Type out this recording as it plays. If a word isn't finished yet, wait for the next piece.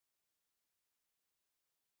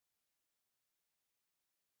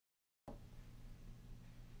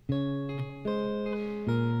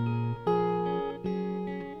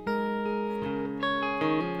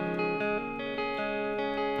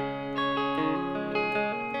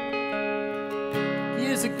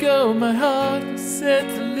Years ago my heart was set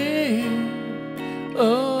to live.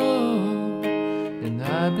 Oh, and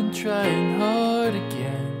I've been trying hard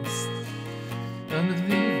against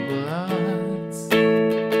unbelievable odds.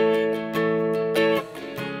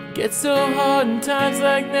 Gets so hard in times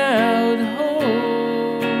like now to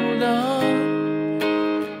hold on.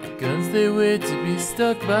 The guns they wait to be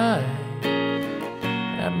stuck by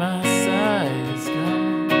at my side is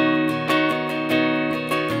gone.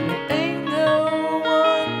 There ain't no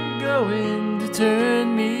one going to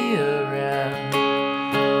turn me around.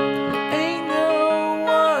 There ain't no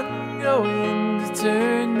one going to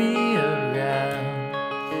turn me around.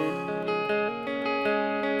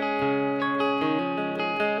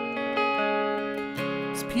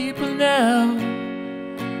 There's people now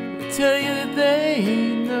who tell you that they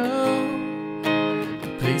know the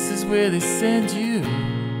places where they send you,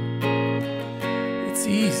 it's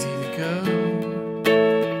easy to go.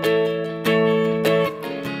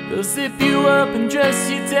 They'll zip you up and dress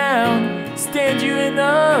you down, stand you in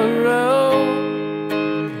a row,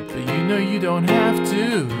 but you know you don't have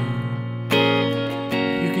to.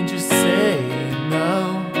 You can just say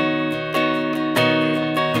no.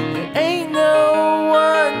 There ain't no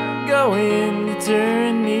one going to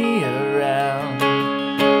turn me around.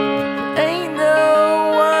 There ain't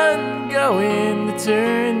no one going to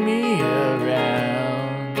turn me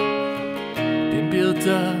around. Been built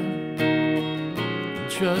up,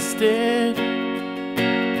 trusted,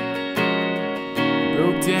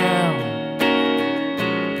 broke down,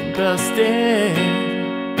 busted.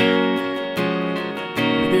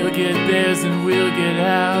 They'll get theirs and we'll get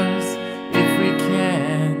ours if we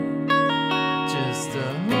can. Just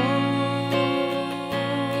hold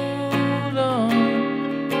on.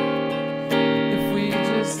 If we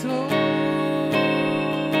just hold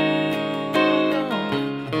on.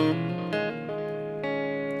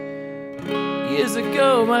 Years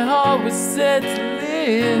ago my heart was set to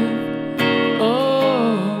live.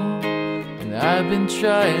 Oh, and I've been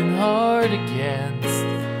trying hard against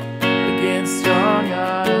strong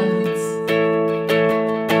odds.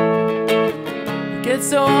 It gets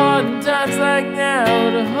so hard in times like now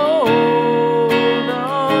to hold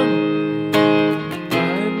on.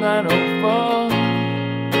 I don't fall,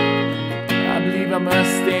 I believe I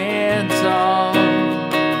must stand tall.